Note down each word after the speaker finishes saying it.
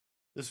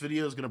This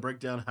video is going to break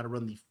down how to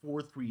run the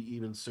 4-3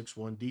 even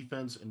 6-1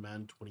 defense in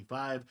Madden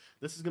 25.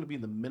 This is going to be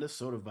in the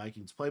Minnesota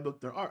Vikings playbook.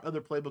 There are other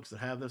playbooks that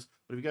have this,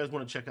 but if you guys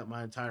want to check out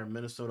my entire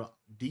Minnesota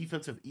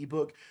defensive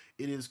ebook,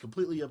 it is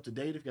completely up to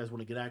date. If you guys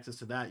want to get access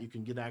to that, you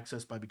can get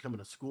access by becoming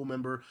a school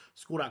member,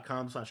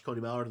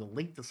 school.com/Cody Ballard. The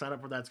link to sign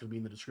up for that is going to be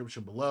in the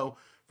description below.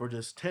 For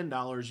just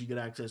 $10, you get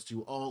access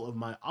to all of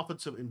my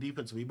offensive and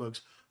defensive ebooks,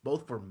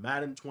 both for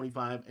Madden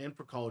 25 and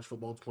for college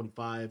football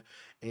 25.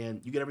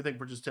 And you get everything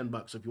for just 10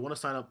 bucks. So if you want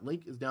to sign up,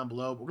 link is down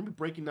below. We're going to be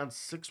breaking down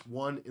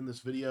 6-1 in this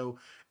video.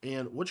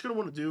 And what you're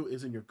going to want to do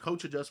is in your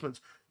coach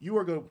adjustments, you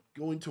are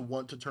going to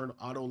want to turn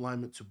auto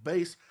alignment to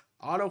base,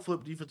 auto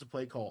flip defensive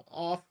play call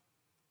off.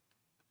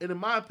 And in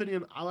my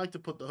opinion, I like to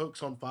put the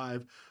hooks on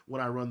 5 when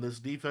I run this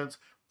defense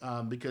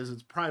because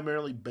it's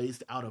primarily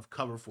based out of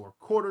cover 4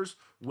 quarters,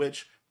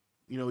 which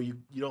you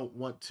don't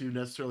want to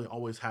necessarily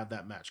always have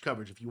that match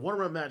coverage. If you want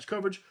to run match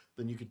coverage,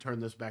 then you can turn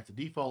this back to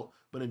default.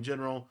 But in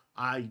general,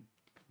 I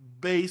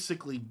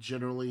basically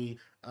generally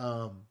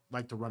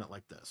like to run it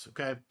like this,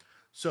 okay?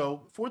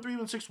 So 4-3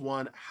 even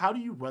 6-1, how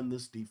do you run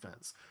this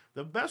defense?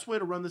 The best way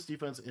to run this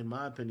defense, in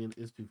my opinion,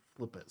 is to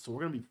flip it. So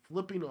we're going to be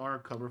flipping our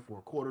cover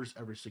 4 quarters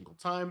every single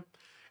time.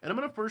 And I'm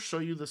going to first show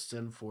you the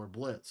Send 4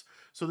 Blitz.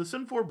 So the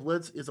Send 4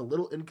 Blitz is a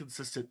little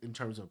inconsistent in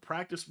terms of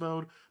practice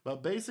mode,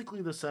 but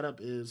basically the setup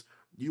is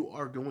you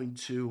are going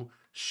to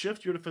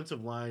shift your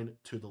defensive line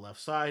to the left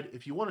side.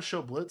 If you want to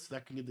show blitz,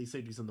 that can get these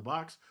safeties in the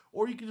box,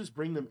 or you can just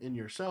bring them in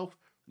yourself.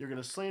 You're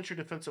going to slant your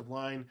defensive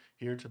line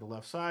here to the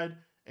left side,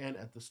 and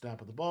at the snap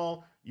of the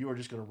ball, you are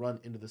just going to run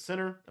into the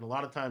center. And a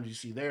lot of times you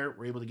see there,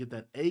 we're able to get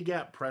that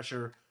A-gap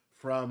pressure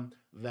from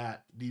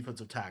that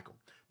defensive tackle.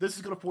 This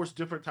is going to force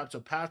different types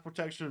of pass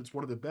protection. It's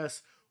one of the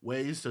best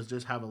ways to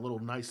just have a little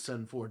nice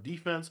send forward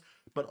defense.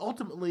 But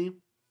ultimately,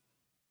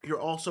 you're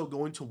also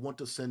going to want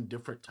to send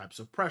different types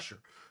of pressure.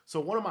 So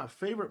one of my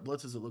favorite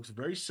blitzes that looks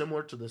very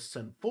similar to the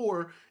Send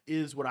 4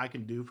 is what I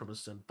can do from a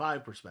Send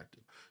 5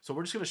 perspective. So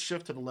we're just going to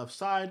shift to the left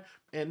side,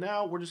 and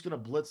now we're just going to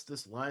blitz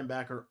this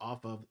linebacker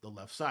off of the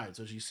left side.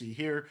 So as you see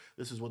here,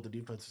 this is what the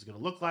defense is going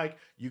to look like.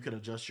 You can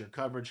adjust your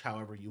coverage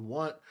however you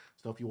want.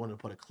 So if you want to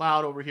put a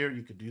cloud over here,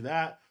 you could do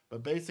that.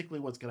 But basically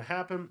what's going to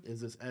happen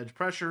is this edge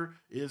pressure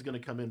is going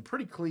to come in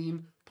pretty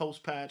clean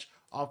post-patch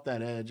off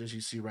that edge, as you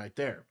see right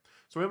there.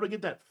 So we're able to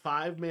get that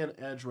 5-man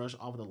edge rush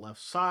off of the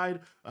left side,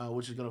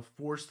 which is going to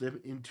force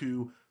them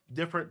into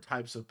different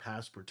types of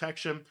pass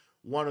protection.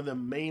 One of the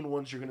main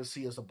ones you're going to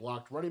see is a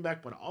blocked running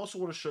back, but I also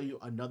want to show you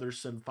another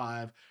Send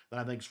 5 that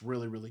I think is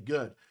really, really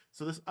good.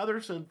 So this other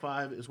Send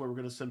 5 is where we're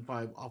going to Send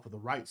 5 off of the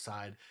right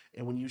side.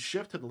 And when you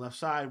shift to the left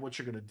side, what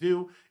you're going to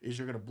do is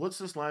you're going to blitz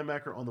this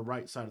linebacker on the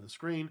right side of the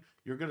screen.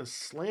 You're going to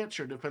slant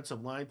your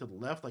defensive line to the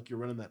left like you're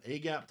running that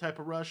A-gap type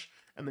of rush,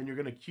 and then you're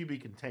going to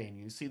QB contain.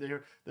 You see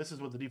there, this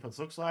is what the defense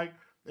looks like.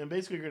 And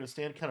basically you're going to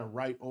stand kind of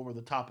right over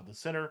the top of the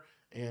center,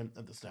 and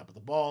at the snap of the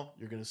ball,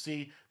 you're going to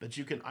see that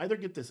you can either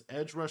get this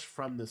edge rush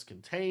from this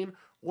contain,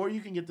 or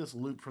you can get this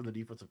loop from the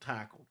defensive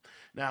tackle.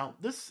 Now,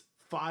 this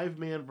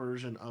 5-man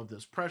version of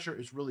this pressure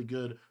is really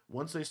good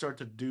once they start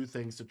to do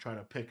things to try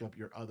to pick up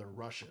your other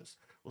rushes.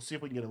 We'll see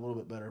if we can get a little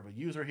bit better of a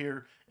user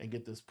here and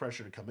get this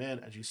pressure to come in.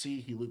 As you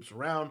see, he loops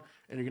around,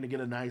 and you're going to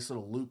get a nice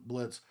little loop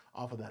blitz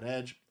off of that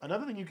edge.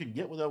 Another thing you can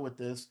get with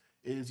this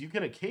is you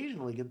can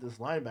occasionally get this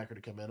linebacker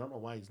to come in. I don't know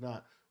why he's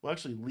not. We'll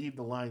actually leave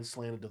the line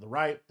slanted to the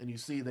right, and you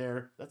see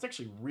there, that's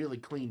actually really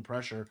clean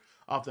pressure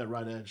off that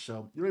right edge.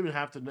 So you don't even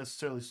have to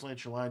necessarily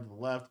slant your line to the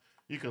left.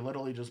 You can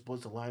literally just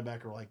blitz a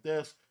linebacker like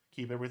this,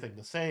 keep everything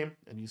the same,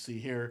 and you see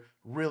here,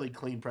 really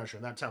clean pressure.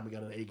 And that time we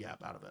got an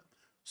A-gap out of it.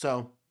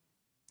 So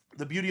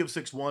the beauty of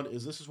 6-1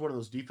 is this is one of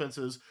those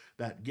defenses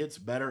that gets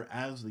better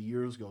as the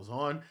years goes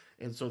on.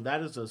 And so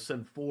that is a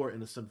Send 4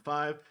 and a Send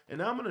 5. And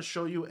now I'm going to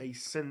show you a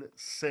Send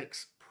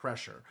 6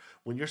 pressure.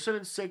 When you're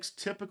sending 6,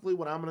 typically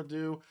what I'm going to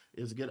do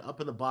is get up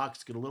in the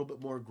box, get a little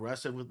bit more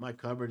aggressive with my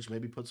coverage,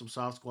 maybe put some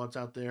soft squats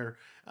out there.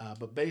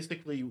 But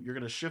basically, you're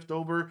going to shift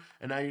over,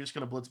 and now you're just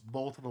going to blitz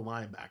both of the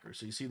linebackers.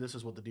 So you see this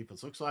is what the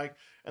defense looks like.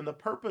 And the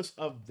purpose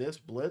of this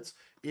blitz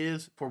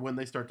is for when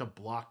they start to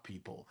block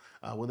people.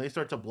 When they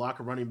start to block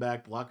a running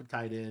back, block a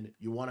tight end,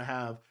 you want to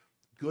have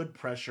good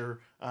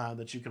pressure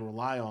that you can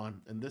rely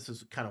on. And this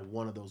is kind of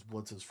one of those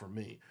blitzes for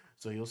me.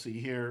 So you'll see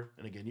here,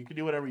 and again, you can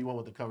do whatever you want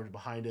with the coverage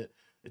behind it.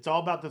 It's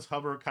all about this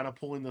hover, kind of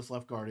pulling this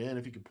left guard in.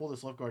 If you can pull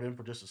this left guard in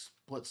for just a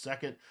split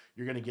second,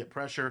 you're going to get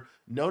pressure.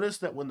 Notice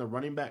that when the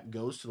running back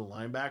goes to the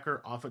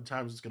linebacker,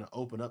 oftentimes it's going to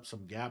open up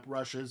some gap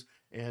rushes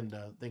and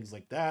things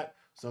like that.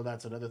 So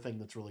that's another thing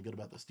that's really good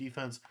about this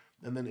defense.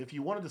 And then if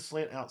you wanted to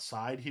slant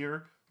outside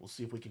here, we'll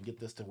see if we can get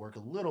this to work a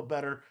little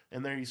better.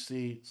 And there you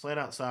see, slant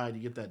outside,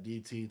 you get that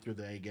DT through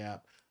the A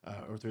gap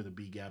or through the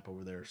B gap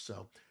over there.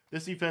 So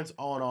this defense,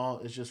 all in all,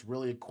 is just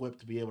really equipped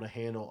to be able to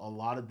handle a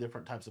lot of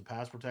different types of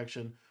pass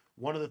protection.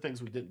 One of the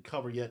things we didn't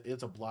cover yet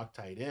is a block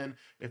tight end.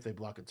 If they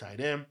block a tight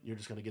end, you're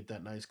just going to get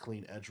that nice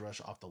clean edge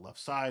rush off the left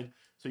side.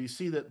 So you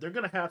see that they're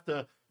going to have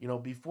to,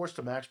 be forced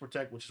to max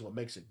protect, which is what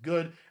makes it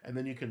good. And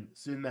then you can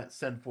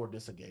send for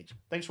disengage.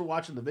 Thanks for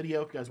watching the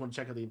video. If you guys want to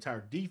check out the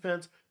entire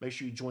defense, make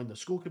sure you join the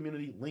school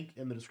community. Link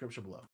in the description below.